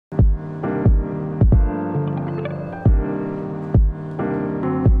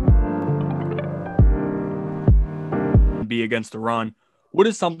aggressivity against the run. What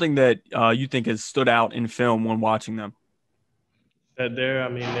is something that you think has stood out in film when watching them? That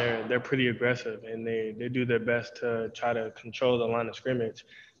they're pretty aggressive and they do their best to try to control the line of scrimmage.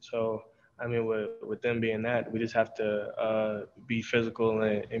 So with them being that, we just have to be physical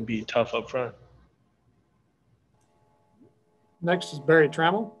and be tough up front. Next is Barry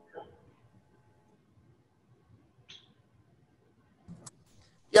Trammell.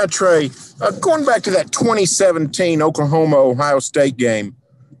 Yeah, Trey, going back to that 2017 Oklahoma-Ohio State game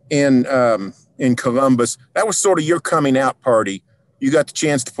in Columbus, that was sort of your coming out party. You got the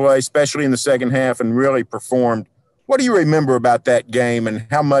chance to play, especially in the second half, and really performed. What do you remember about that game and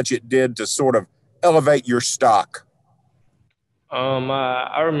how much it did to sort of elevate your stock?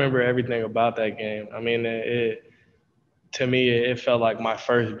 I remember everything about that game. To me, it felt like my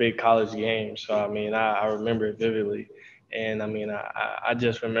first big college game. So, I remember it vividly. And I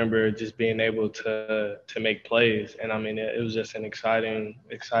just remember just being able to make plays. And it was just an exciting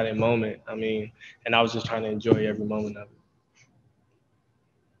moment. And I was just trying to enjoy every moment of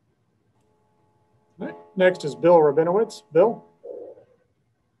it. Next is Bill Rabinowitz. Bill?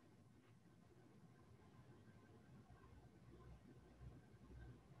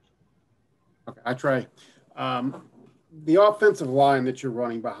 Okay, I try. The offensive line that you're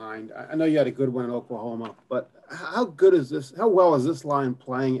running behind, I know you had a good one in Oklahoma, but how good is this? How well is this line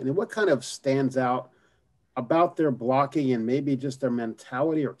playing? And what kind of stands out about their blocking and maybe just their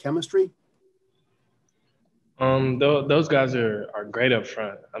mentality or chemistry? Those guys are great up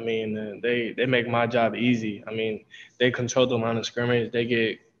front. They make my job easy. They control the line of scrimmage. They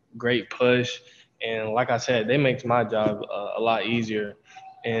get great push. And like I said, they make my job a lot easier.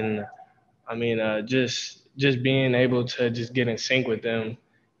 And just being able to just get in sync with them,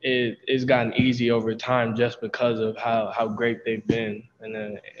 it's gotten easy over time just because of how great they've been.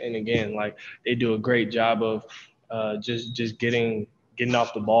 And again, like they do a great job of just getting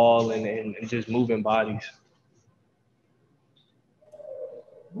off the ball and just moving bodies.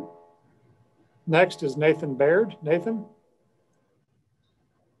 Next is Nathan Baird. Nathan?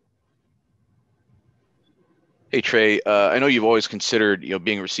 Hey, Trey, I know you've always considered,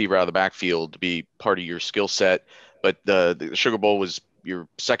 being a receiver out of the backfield to be part of your skill set, but the Sugar Bowl was your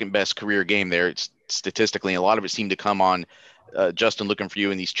second best career game there. It's statistically, a lot of it seemed to come on Justin looking for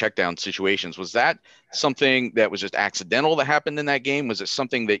you in these checkdown situations. Was that something that was just accidental that happened in that game? Was it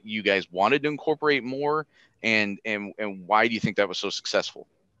something that you guys wanted to incorporate more? And why do you think that was so successful?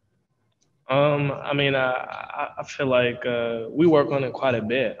 I feel like we work on it quite a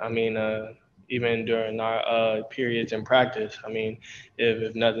bit. Even during our periods in practice.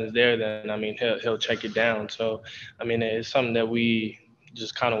 If nothing's there, then he'll check it down. So, it's something that we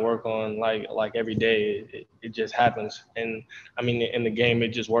just kind of work on like every day. It just happens. And in the game, it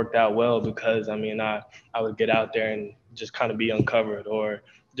just worked out well because I would get out there and just kind of be uncovered or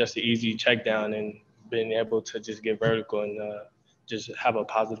just an easy check down and being able to just get vertical and just have a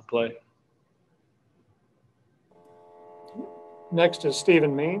positive play. Next is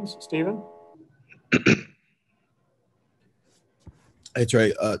Stephen Means. Stephen? Hey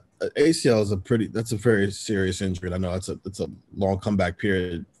Trey, ACL is that's a very serious injury. I know it's a long comeback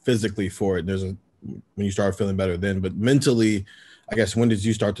period physically for it. When you start feeling better then, but mentally, I guess when did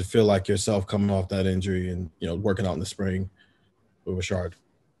you start to feel like yourself coming off that injury and working out in the spring with Rashard?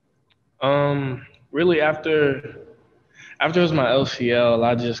 Really after it was my LCL,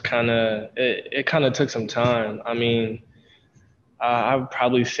 I just it kind of took some time. I would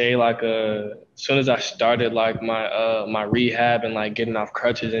probably say as soon as I started my rehab and getting off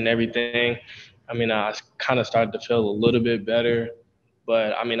crutches and everything, I kind of started to feel a little bit better,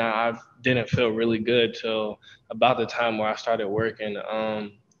 but I didn't feel really good till about the time where I started working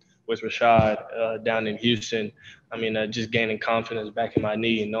with Rashad down in Houston. Just gaining confidence back in my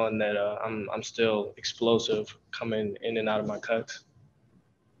knee and knowing that I'm still explosive coming in and out of my cuts.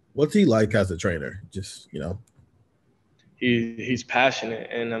 What's he like as a trainer? He's passionate,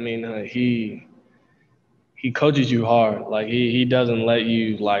 and he coaches you hard. He doesn't let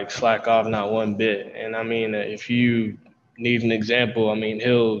you slack off not one bit. And if you need an example,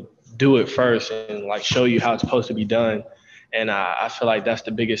 he'll do it first and show you how it's supposed to be done. And I feel like that's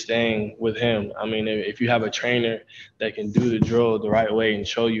the biggest thing with him. If you have a trainer that can do the drill the right way and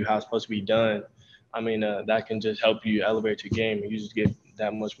show you how it's supposed to be done, that can just help you elevate your game and you just get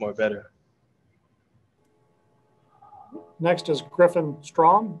that much more better. Next is Griffin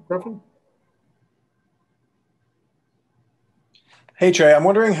Strong. Griffin? Hey, Trey, I'm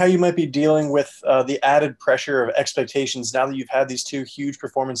wondering how you might be dealing with the added pressure of expectations now that you've had these two huge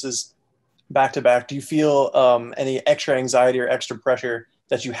performances back to back. Do you feel any extra anxiety or extra pressure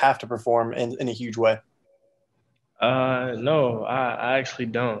that you have to perform in a huge way? No, I actually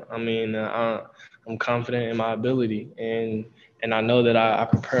don't. I mean, I'm confident in my ability, and I know that I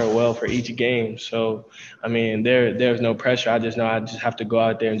prepare well for each game. So, I mean, there's no pressure. I just know I just have to go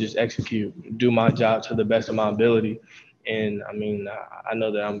out there and just execute, do my job to the best of my ability, and I mean, I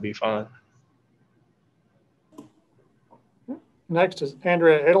know that I'm gonna be fine. Next is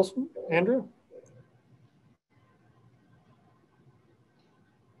Andrea Edelson. Andrea?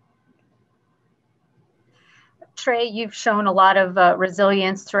 Trey, you've shown a lot of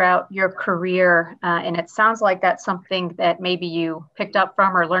resilience throughout your career, and it sounds like that's something that maybe you picked up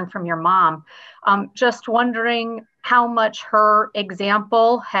from or learned from your mom. Just wondering how much her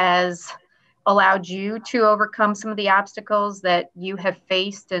example has allowed you to overcome some of the obstacles that you have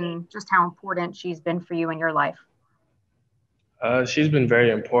faced and just how important she's been for you in your life. She's been very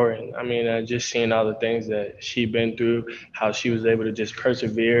important. I mean, just seeing all the things that she been through, how she was able to just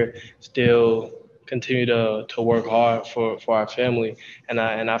persevere, still continue to work hard for our family, and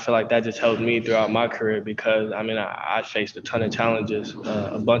I feel like that just helped me throughout my career because I mean I faced a ton of challenges,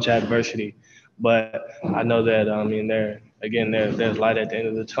 a bunch of adversity, but I know that I mean there's light at the end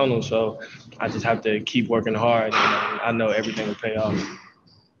of the tunnel, so I just have to keep working hard, and I know everything will pay off.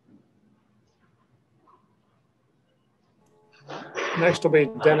 Next will be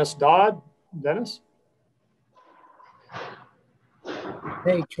Dennis Dodd. Dennis?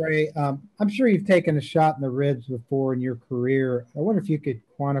 Hey, Trey, I'm sure you've taken a shot in the ribs before in your career. I wonder if you could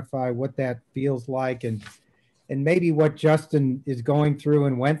quantify what that feels like and maybe what Justin is going through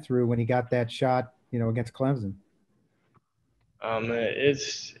and went through when he got that shot, against Clemson.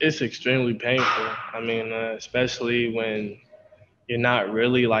 It's extremely painful. I mean, especially when you're not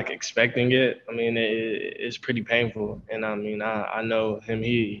really like expecting it. I mean, it's pretty painful. And I mean, I know him.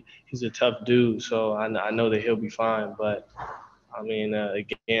 He's a tough dude, so I know that he'll be fine. But I mean,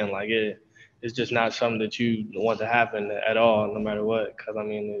 again, like it's just not something that you want to happen at all, no matter what. Because I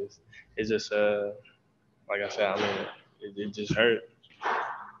mean, it's just like I said, I mean, it just hurt.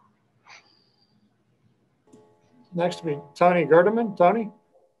 Next will be Tony Gerdeman. Tony?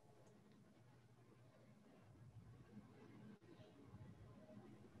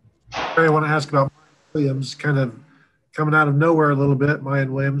 I want to ask about Williams, kind of coming out of nowhere a little bit.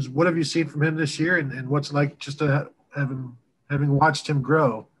 Mayan Williams, what have you seen from him this year, and what's it like just to having watched him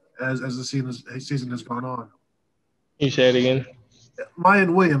grow as the season has gone on? Can you say it again?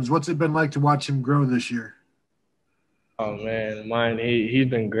 Mayan Williams, what's it been like to watch him grow this year? Oh man, mine he's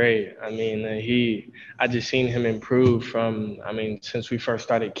been great. I mean, I just seen him improve from. I mean, since we first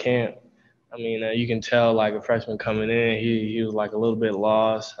started camp. I mean, you can tell like a freshman coming in, he was like a little bit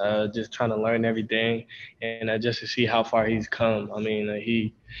lost, just trying to learn everything, and just to see how far he's come. I mean,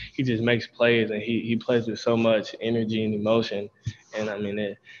 he just makes plays and he plays with so much energy and emotion, and I mean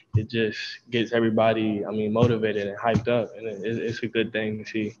it just gets everybody I mean motivated and hyped up, and it's a good thing to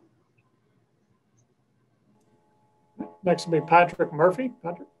see. Next will be Patrick Murphy.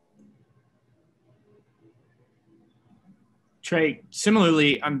 Patrick? Trey,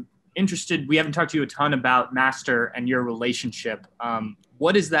 similarly, I'm interested. We haven't talked to you a ton about Master and your relationship.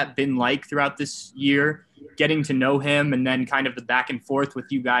 What has that been like throughout this year, getting to know him and then kind of the back and forth with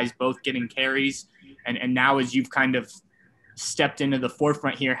you guys both getting carries? And now as you've kind of stepped into the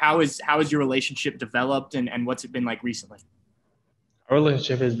forefront here, how has your relationship developed and what's it been like recently? Our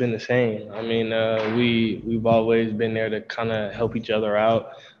relationship has been the same. I mean, we've always been there to kind of help each other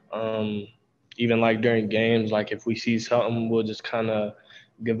out. Even like during games, like if we see something, we'll just kind of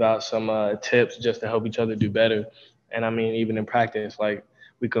give out some tips just to help each other do better. And I mean, even in practice, like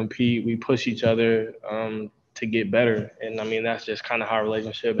we compete, we push each other to get better. And I mean, that's just kind of how our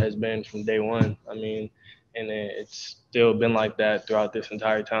relationship has been from day one. I mean, and it's still been like that throughout this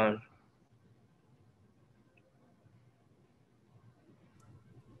entire time.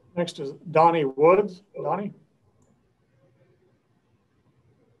 Next is Donnie Woods. Donnie?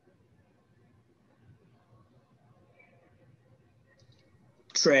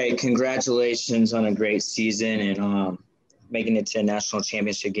 Trey, congratulations on a great season and making it to a national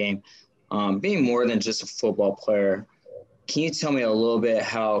championship game. Being more than just a football player, can you tell me a little bit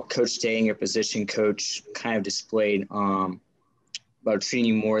how Coach Day and your position coach kind of displayed about treating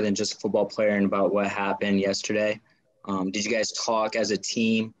you more than just a football player and about what happened yesterday? Did you guys talk as a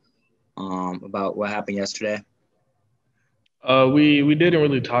team about what happened yesterday? We didn't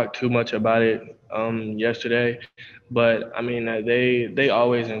really talk too much about it yesterday, but I mean they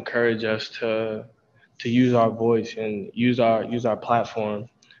always encourage us to use our voice and use our platform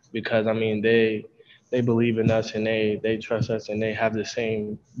because I mean they believe in us and they trust us and they have the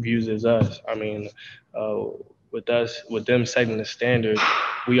same views as us. I mean with them setting the standard,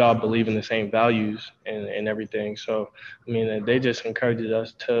 we all believe in the same values and everything. So, I mean, they just encouraged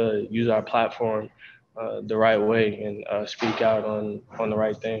us to use our platform the right way and speak out on the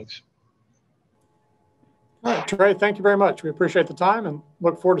right things. All right, Trey, thank you very much. We appreciate the time and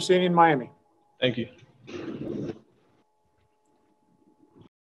look forward to seeing you in Miami. Thank you.